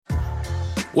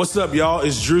What's up, y'all?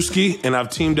 It's Drewski, and I've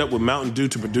teamed up with Mountain Dew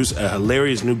to produce a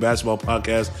hilarious new basketball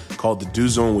podcast called The Dew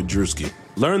Zone with Drewski.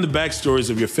 Learn the backstories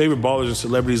of your favorite ballers and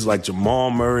celebrities like Jamal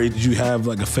Murray. Did you have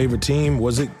like a favorite team?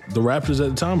 Was it the Raptors at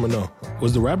the time or no?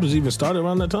 Was the Raptors even started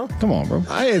around that time? Come on, bro.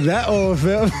 I ain't that old,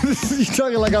 fam. You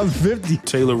talking like I'm 50.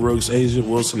 Taylor Rooks, Asia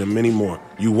Wilson, and many more.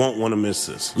 You won't want to miss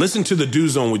this. Listen to The Dew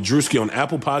Zone with Drewski on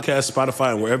Apple Podcasts,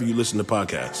 Spotify, and wherever you listen to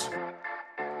podcasts.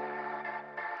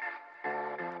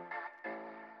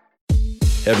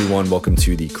 Hey everyone, welcome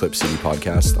to the Clip City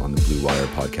podcast on the Blue Wire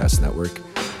Podcast Network.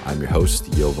 I'm your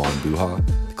host, Jovan Buha,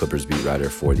 the Clippers beat writer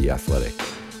for The Athletic.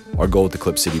 Our goal with the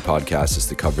Clip City podcast is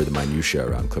to cover the minutiae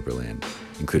around Clipperland,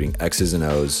 including X's and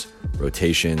O's,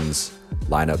 rotations,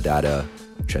 lineup data,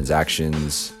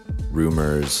 transactions,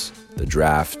 rumors, the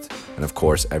draft, and of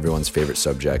course, everyone's favorite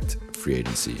subject, free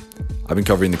agency. I've been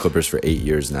covering the Clippers for 8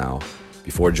 years now.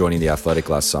 Before joining The Athletic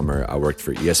last summer, I worked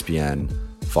for ESPN,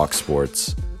 Fox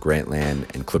Sports,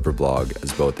 Grantland, and Clipper Blog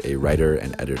as both a writer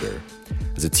and editor.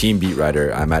 As a team beat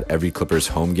writer, I'm at every Clippers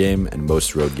home game and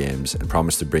most road games and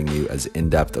promise to bring you as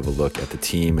in-depth of a look at the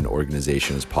team and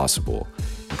organization as possible,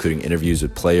 including interviews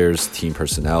with players, team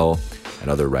personnel,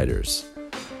 and other writers.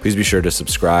 Please be sure to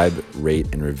subscribe, rate,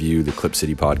 and review the Clip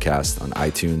City podcast on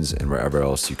iTunes and wherever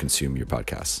else you consume your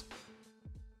podcasts.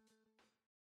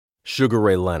 Sugar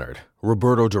Ray Leonard,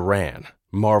 Roberto Duran,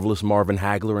 Marvelous Marvin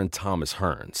Hagler, and Thomas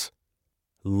Hearns.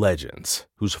 Legends,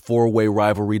 whose four-way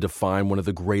rivalry defined one of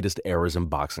the greatest eras in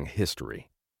boxing history.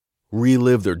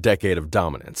 Relive their decade of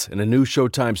dominance in a new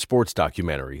Showtime sports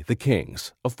documentary, The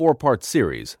Kings, a 4-part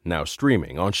series now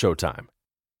streaming on Showtime.